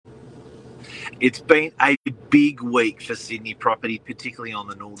It's been a big week for Sydney property, particularly on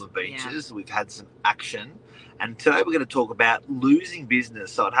the northern beaches. Yeah. We've had some action. And today we're going to talk about losing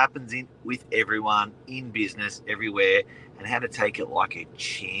business. So it happens with everyone, in business, everywhere, and how to take it like a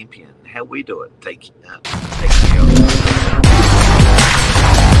champion. How we do it. Take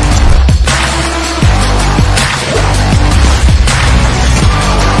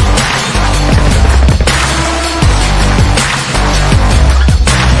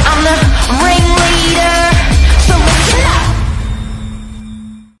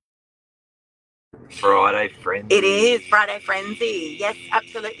Friday Frenzy. It is Friday Frenzy. Yes,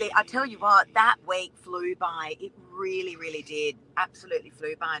 absolutely. I tell you what, that week flew by. It really, really did. Absolutely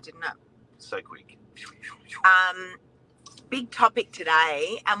flew by, didn't it? So quick. Big topic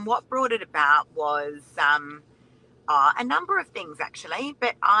today, and what brought it about was a number of things actually.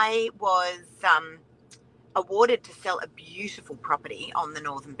 But I was awarded to sell a beautiful property on the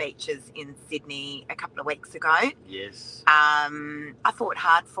northern beaches in Sydney a couple of weeks ago. Yes. I fought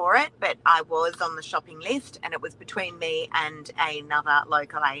hard for it, but I was on the shopping list, and it was between me and another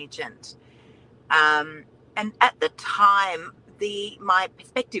local agent. And at the time, my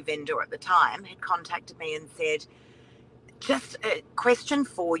prospective vendor at the time had contacted me and said, just a question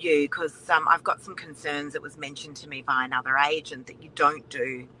for you, because I've got some concerns. It was mentioned to me by another agent that you don't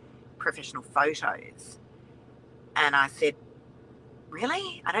do professional photos. And I said,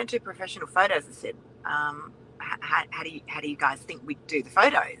 really? I don't do professional photos. I said, how do you guys think we do the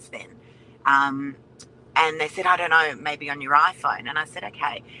photos then? And they said, I don't know, maybe on your iPhone. And I said,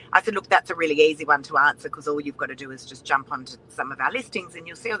 okay. I said, look, that's a really easy one to answer, because all you've got to do is just jump onto some of our listings and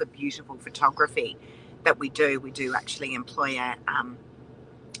you'll see all the beautiful photography that we do. We do actually employ a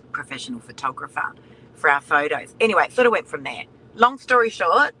professional photographer for our photos. Anyway, it sort of went from there. Long story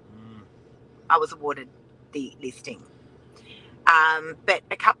short, I was awarded the listing. But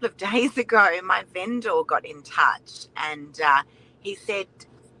a couple of days ago, my vendor got in touch, and he said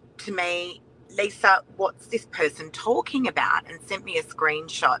to me, Lisa, what's this person talking about? And sent me a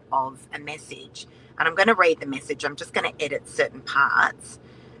screenshot of a message. And I'm going to read the message. I'm just going to edit certain parts.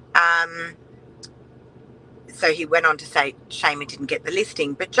 So he went on to say, shame he didn't get the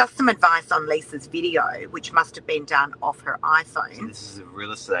listing, but just some advice on Lisa's video, which must have been done off her iPhone. So this is a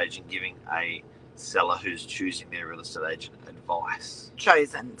real estate agent giving a seller who's choosing their real estate agent advice.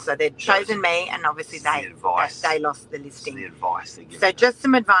 So they'd chosen me, and obviously they lost the listing. The advice they're giving. So just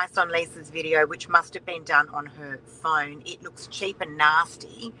some advice on Lisa's video, which must have been done on her phone. It looks cheap and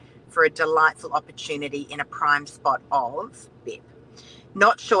nasty for a delightful opportunity in a prime spot of BIP.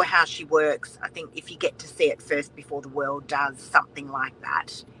 Not sure how she works. I think if you get to see it first before the world does, something like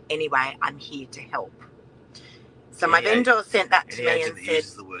that. Anyway, I'm here to help. So my vendor sent that to me and said,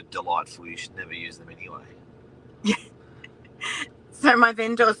 uses the word delightful, you should never use them anyway. So my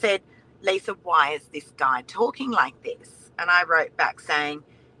vendor said, Lisa, why is this guy talking like this? And I wrote back saying,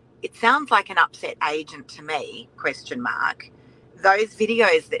 it sounds like an upset agent to me, ? Those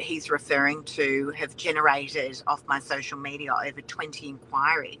videos that he's referring to have generated off my social media over 20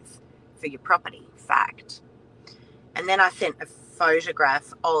 inquiries for your property, fact. And then I sent a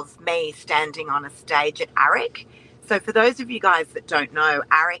photograph of me standing on a stage at AREC. So for those of you guys that don't know,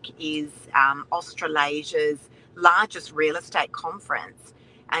 AREC is Australasia's largest real estate conference.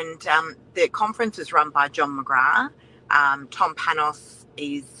 And the conference is run by John McGrath. Tom Panos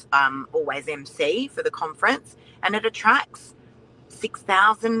is always MC for the conference, and it attracts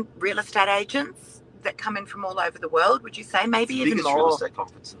 6,000 real estate agents that come in from all over the world. Would you say maybe even more? It's the biggest real estate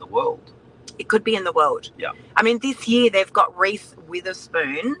conference in the world. It could be in the world. Yeah. I mean, this year they've got Reese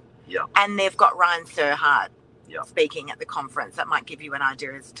Witherspoon. Yeah. And they've got Ryan Serhard. Yeah. Speaking at the conference. That might give you an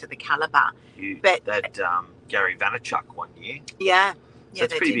idea as to the caliber. Gary Vaynerchuk one year. Yeah. So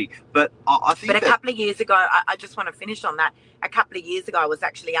it's pretty big. But I think a couple of years ago, I just want to finish on that. A couple of years ago, I was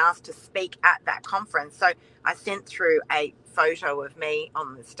actually asked to speak at that conference. So I sent through a photo of me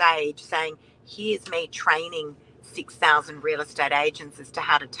on the stage saying, here's me training 6,000 real estate agents as to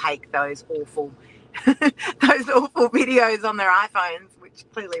how to take those awful videos on their iPhones, which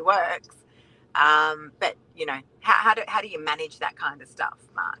clearly works. But, you know, how do you manage that kind of stuff,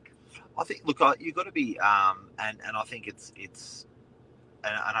 Mark? I think, look, you've got to be, and I think it's.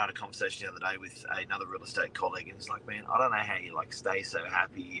 And I had a conversation the other day with another real estate colleague, and it's like, man, I don't know how you stay so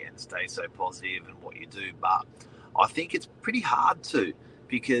happy and stay so positive and what you do, but I think it's pretty hard to,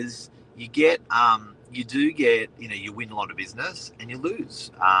 because you do get, you win a lot of business and you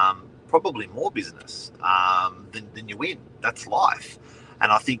lose probably more business than you win. That's life,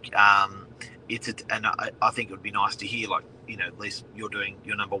 and I think I think it would be nice to hear, at least you're doing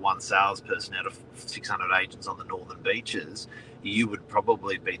your number one salesperson out of 600 agents on the Northern Beaches, you would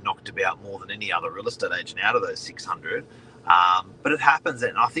probably be knocked about more than any other real estate agent out of those 600. But it happens,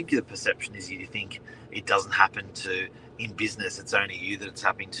 and I think the perception is you think it doesn't happen to in business. It's only you that it's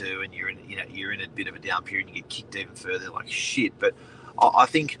happening to, and you're in a bit of a down period and you get kicked even further like shit. But I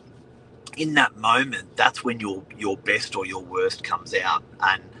think in that moment, that's when your best or your worst comes out.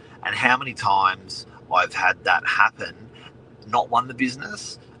 And how many times I've had that happen, not won the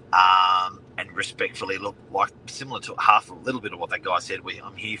business, and respectfully, look, like similar to a little bit of what that guy said,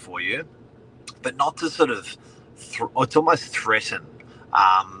 I'm here for you, but not to sort of, it's almost threaten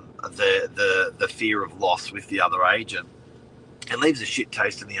the fear of loss with the other agent. It leaves a shit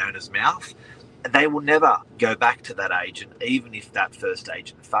taste in the owner's mouth. They will never go back to that agent, even if that first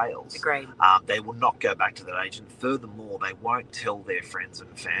agent fails. Agreed. They will not go back to that agent. Furthermore, they won't tell their friends and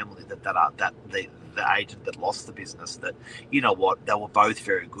family that the agent that lost the business that, you know what, they were both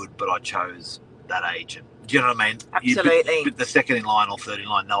very good, but I chose that agent. Do you know what I mean? Absolutely. But the second in line or third in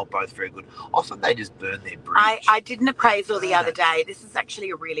line, they were both very good. Often they just burn their bridge. I did an appraisal the other day. This is actually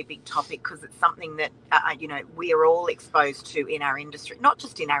a really big topic because it's something that, we are all exposed to in our industry, not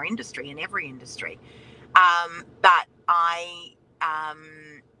just in our industry, in every industry. But I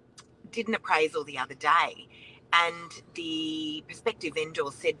did an appraisal the other day, and the prospective vendor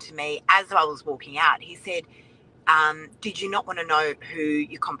said to me as I was walking out, he said, did you not want to know who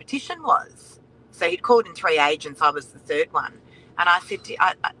your competition was? So he'd called in 3 agents. I was the third one. And I said,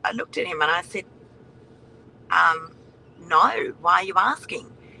 I looked at him and I said, no, why are you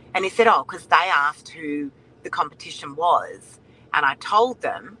asking? And he said, because they asked who the competition was. And I told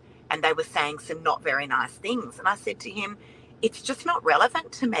them, and they were saying some not very nice things. And I said to him, it's just not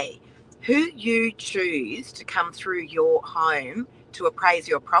relevant to me. Who you choose to come through your home to appraise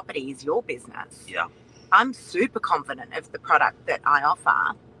your property is your business. Yeah. I'm super confident of the product that I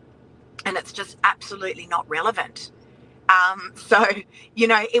offer, and it's just absolutely not relevant. So,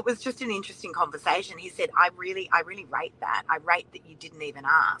 it was just an interesting conversation. He said, I really rate that. I rate that you didn't even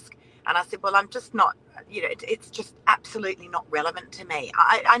ask. And I said, well, I'm just not, it's just absolutely not relevant to me.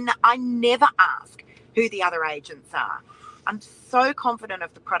 I never ask who the other agents are. I'm so confident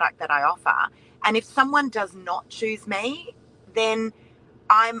of the product that I offer. And if someone does not choose me, then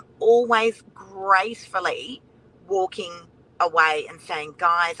I'm always gracefully walking away and saying,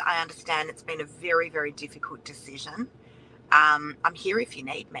 guys, I understand it's been a very, very difficult decision. I'm here if you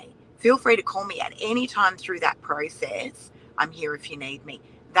need me. Feel free to call me at any time through that process. I'm here if you need me.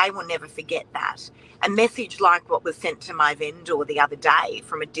 They will never forget that. A message like what was sent to my vendor the other day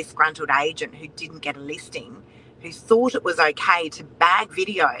from a disgruntled agent who didn't get a listing, who thought it was okay to bag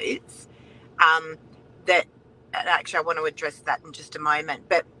videos, that, actually I want to address that in just a moment,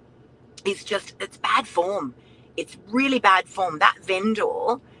 but it's bad form. It's really bad form. That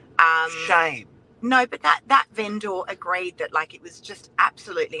vendor... Shame. No, but that vendor agreed that it was just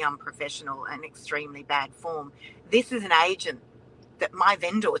absolutely unprofessional and extremely bad form. This is an agent that my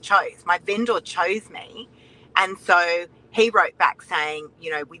vendor chose. My vendor chose me. And so he wrote back saying,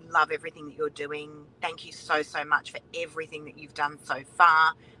 we love everything that you're doing. Thank you so, so much for everything that you've done so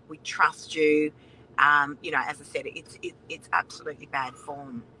far. We trust you. As I said, it's absolutely bad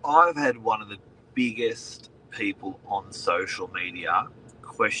form. I've had one of the biggest people on social media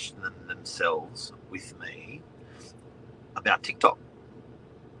question themselves with me about TikTok.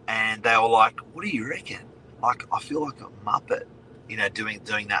 And they were like, what do you reckon? I feel like a muppet,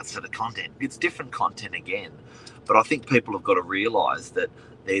 doing that sort of content. It's different content again. But I think people have got to realise that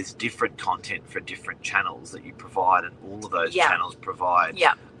there's different content for different channels that you provide, and all of those channels provide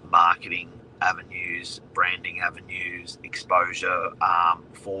marketing avenues, branding avenues, exposure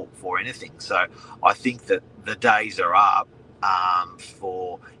for anything. So I think that the days are up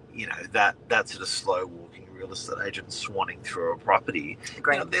for that sort of slow walking real estate agent swanning through a property.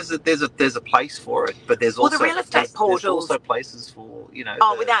 There's a place for it, but there's also the real estate portals. There's also places for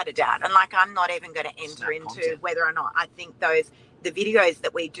without a doubt. And I'm not even going to enter into content. Whether or not I think the videos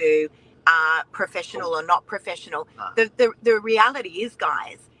that we do are professional or not professional. The reality is,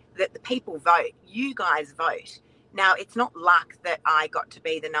 guys, that the people vote. You guys vote. Now, it's not luck that I got to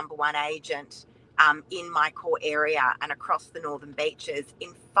be the number one agent in my core area and across the Northern Beaches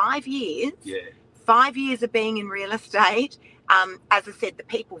in 5 years. 5 years of being in real estate. As I said, the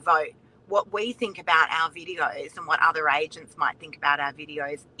people vote. What we think about our videos and what other agents might think about our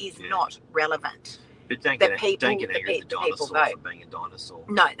videos is not relevant. But don't get angry at the dinosaur for being a dinosaur.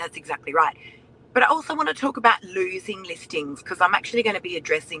 No, that's exactly right. But I also want to talk about losing listings, because I'm actually going to be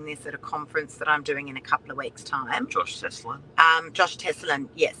addressing this at a conference that I'm doing in a couple of weeks' time. Josh Teslin? Josh Teslin,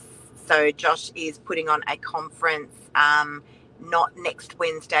 yes. So Josh is putting on a conference, not next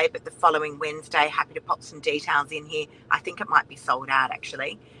Wednesday, but the following Wednesday. Happy to pop some details in here. I think it might be sold out,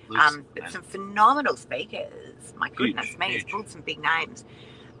 actually. But some phenomenal speakers. My goodness me, it's pulled some big names.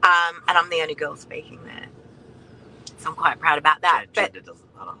 And I'm the only girl speaking there. So I'm quite proud about that. Gender doesn't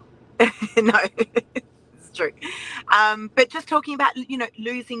matter. No, it's true. But just talking about,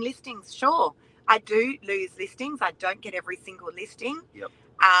 losing listings. Sure, I do lose listings. I don't get every single listing. Yep.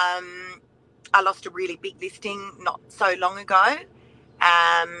 I lost a really big listing not so long ago.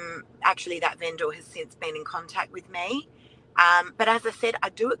 Actually, that vendor has since been in contact with me. But as I said, I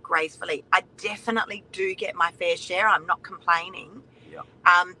do it gracefully. I definitely do get my fair share. I'm not complaining. Yeah.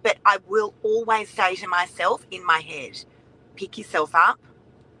 But I will always say to myself in my head, pick yourself up,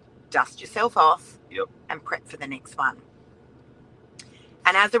 dust yourself off, yep, and prep for the next one.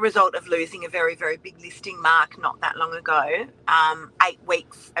 And as a result of losing a very, very big listing, Mark, not that long ago, 8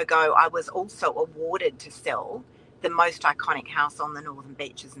 weeks ago, I was also awarded to sell the most iconic house on the Northern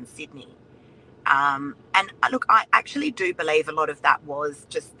Beaches in Sydney. And look, I actually do believe a lot of that was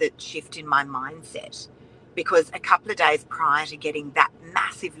just the shift in my mindset, because a couple of days prior to getting that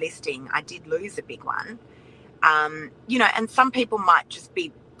massive listing, I did lose a big one. And some people might just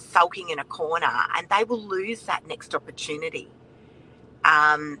be sulking in a corner and they will lose that next opportunity.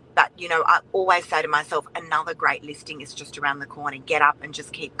 But I always say to myself, another great listing is just around the corner. Get up and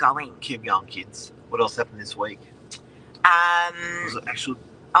just keep going. Keep going, kids. What else happened this week? Was it actual?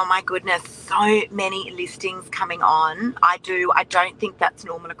 Oh my goodness, so many listings coming on. I don't think that's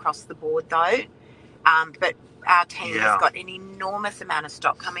normal across the board though. But our team has got an enormous amount of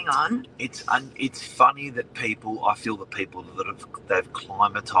stock coming on. It's funny that I feel that people that they've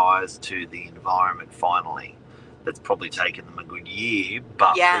climatized to the environment finally. That's probably taken them a good year,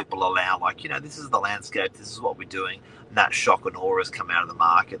 but people allow, this is the landscape, this is what we're doing, and that shock and awe has come out of the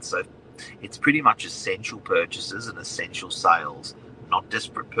market. So it's pretty much essential purchases and essential sales, not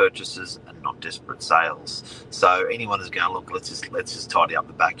desperate purchases and not desperate sales. So anyone who's going, look, let's just tidy up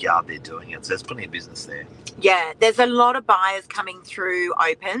the backyard, they're doing it. So there's plenty of business there. Yeah, there's a lot of buyers coming through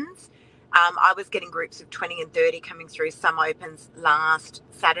opens. I was getting groups of 20 and 30 coming through some opens last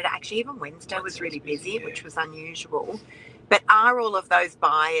Saturday. Actually, even Wednesday was really busy, which was unusual. But are all of those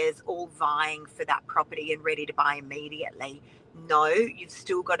buyers all vying for that property and ready to buy immediately? No, you've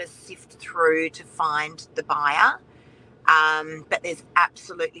still got to sift through to find the buyer. But there's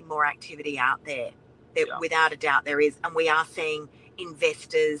absolutely more activity out there. Without a doubt there is. And we are seeing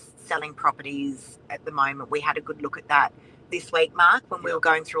investors selling properties at the moment. We had a good look at that this week, Mark, when we were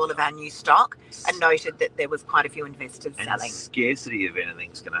going through all of our new stock, and noted that there was quite a few investors selling. Scarcity of anything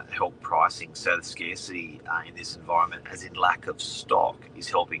is going to help pricing. So the scarcity in this environment, as in lack of stock, is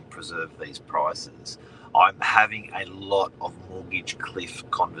helping preserve these prices. I'm having a lot of mortgage cliff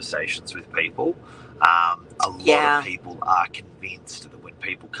conversations with people. A lot of people are convinced that when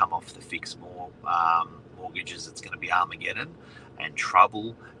people come off the fixed mortgages, it's going to be Armageddon and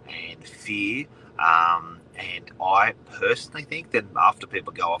trouble and fear. And I personally think that after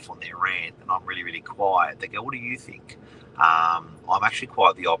people go off on their rant and I'm really, really quiet, they go, what do you think? I'm actually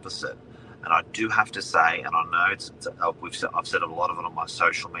quite the opposite. And I do have to say, and I know I've said a lot of it on my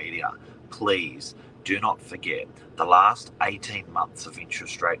social media, please do not forget the last 18 months of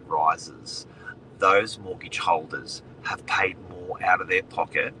interest rate rises. Those mortgage holders have paid more out of their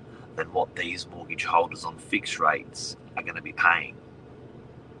pocket than what these mortgage holders on fixed rates are going to be paying.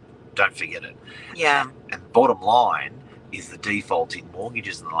 Don't forget it. Yeah. And bottom line is the default in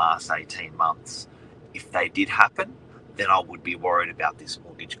mortgages in the last 18 months. If they did happen, then I would be worried about this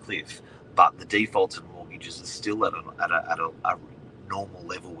mortgage cliff. But the defaults in mortgages are still at a normal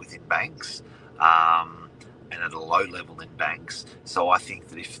level within banks, and at a low level in banks. So I think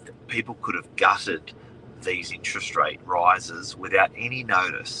that if people could have gutted these interest rate rises without any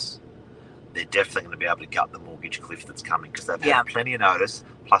notice, they're definitely going to be able to gut the mortgage cliff that's coming, because they've had plenty of notice,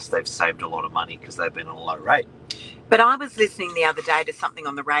 plus they've saved a lot of money because they've been on a low rate. But I was listening the other day to something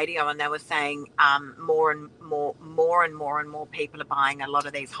on the radio, and they were saying more and more people are buying a lot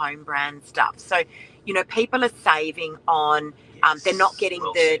of these home brand stuff. So, people are saving on. They're not getting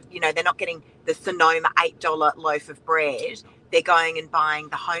they're not getting the Sonoma $8 loaf of bread. They're going and buying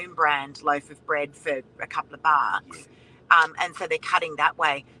the home brand loaf of bread for a couple of bucks. And so they're cutting that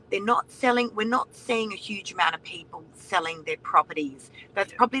way. They're not selling. We're not seeing a huge amount of people selling their properties.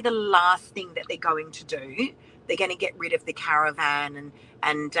 That's probably the last thing that they're going to do. They're going to get rid of the caravan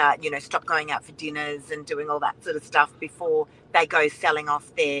and stop going out for dinners and doing all that sort of stuff before they go selling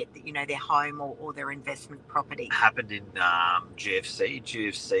off their home or their investment property. Happened in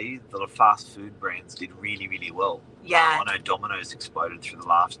GFC. The fast food brands did really, really well. Yeah. I know Domino's exploded through the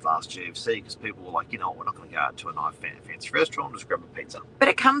last GFC because people were like, you know what, we're not going to go out to a nice fancy restaurant, just grab a pizza. But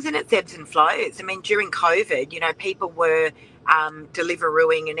it comes in its ebbs and flows. I mean, during COVID, people were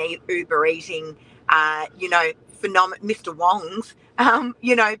Deliverooing and Uber eating, Mr. Wong's,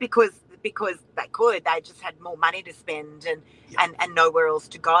 because they could. They just had more money to spend and nowhere else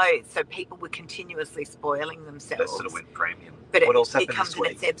to go. So people were continuously spoiling themselves. That sort of went premium. But what else happened it comes this in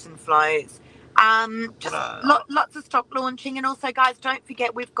week? its ebbs and flows. Lots of stock launching. And also, guys, don't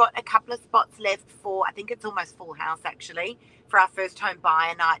forget, we've got a couple of spots left for, I think it's almost full house actually, for our first home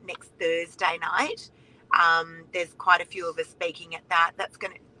buyer night next Thursday night. There's quite a few of us speaking at that. That's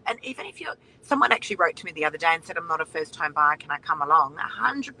going to, and even if someone actually wrote to me the other day and said, I'm not a first home buyer, can I come along?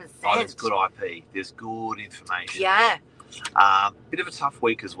 100%. Oh, there's good IP. There's good information. Yeah. Bit of a tough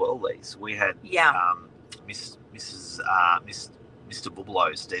week as well, Lise. We had Mr.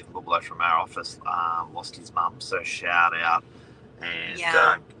 Bublo, Stephen Bublo from our office, lost his mum. So shout out and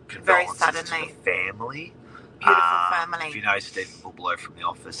condolences to the family. Beautiful family. If you know Stephen Bublo from the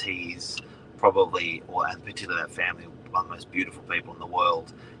office, he's probably, and particularly that family, one of the most beautiful people in the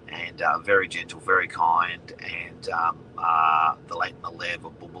world, and very gentle, very kind, and the late Malev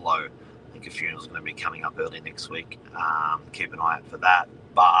of Bublo. I think a funeral's going to be coming up early next week. Keep an eye out for that.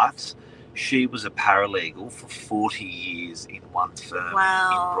 But she was a paralegal for 40 years in one firm in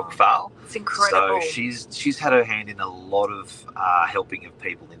Brookvale. It's incredible. So she's had her hand in a lot of helping of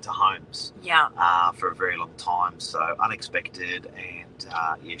people into homes. Yeah. For a very long time. So unexpected, and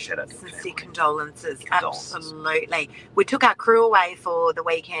shout out to the family. Condolences. Absolutely. We took our crew away for the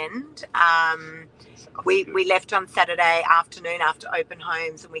weekend. We left on Saturday afternoon after open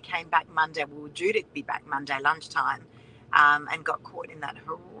homes, and we came back Monday. We were due to be back Monday lunchtime. And got caught in that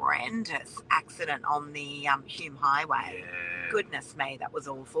horrendous accident on the Hume Highway. Yeah. Goodness me, that was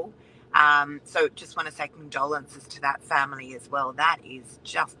awful. So just want to say condolences to that family as well. That is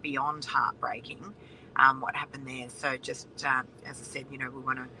just beyond heartbreaking, what happened there. So just, as I said, we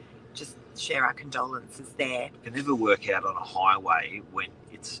want to just share our condolences there. You can never work out on a highway when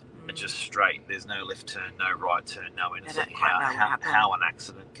it's just straight. There's no left turn, no right turn, no anything. How an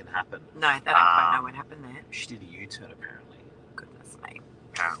accident can happen. No, they don't quite know what happened there. She did a U-turn apparently. Goodness me.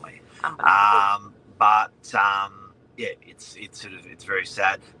 Apparently. Unbelievable. It's very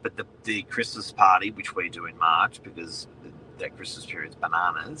sad. But the Christmas party, which we do in March, because that Christmas period's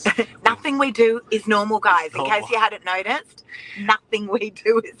bananas. Nothing we do is normal, guys. In case you hadn't noticed, nothing we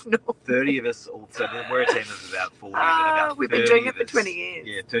do is normal. 30 of us also, we're a team of about 40. We've been doing it for 20 years.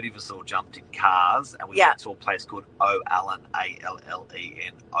 Yeah, 30 of us all jumped in cars, and we went to a place called O'Allen, Allen,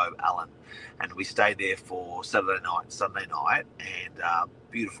 O'Allen. And we stayed there for Saturday night, Sunday night, and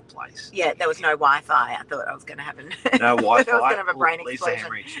beautiful place. Yeah, there was no Wi-Fi. I thought I was going to have no Wi-Fi. I was going to have a brain explosion.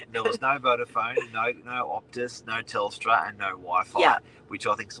 There was no Vodafone, no Optus, no Telstra, and no Wi-Fi. Yeah. Which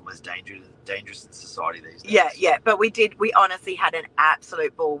I think is almost dangerous in society these days. Yeah. But we honestly had an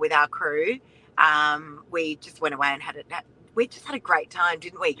absolute ball with our crew. We just went away and we just had a great time,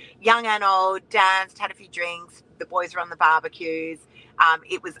 didn't we? Young and old, danced, had a few drinks. The boys were on the barbecues.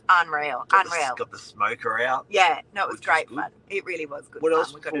 It was unreal. Got the smoker out. Yeah, no, it was great fun. It really was good fun. What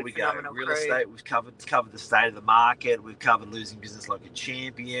else we before we go? Real estate, we've covered the state of the market. We've covered losing business like a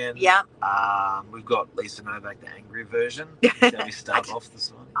champion. Yeah. We've got Lisa Novak, the angry version. That we start off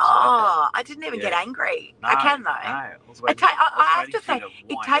this one. I didn't even get angry. No, I can though. No, I have to say,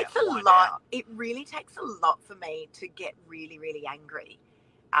 it takes a lot. It really takes a lot for me to get really, really angry.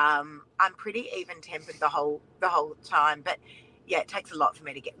 I'm pretty even-tempered the whole time, but yeah, it takes a lot for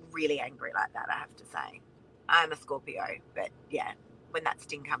me to get really angry like that, I have to say. I'm a Scorpio, but yeah, when that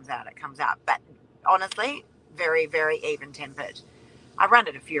sting comes out, it comes out. But honestly, very, very even-tempered. I run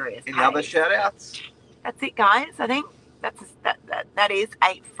at a furious pace. Any other shout-outs? That's it, guys. I think that is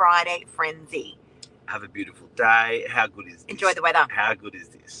a Friday frenzy. Have a beautiful day. How good is this? Enjoy the weather. How good is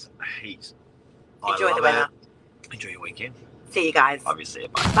this? Heat. Enjoy the weather. Enjoy your weekend. See you guys. Obviously.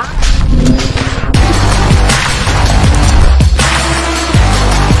 Bye.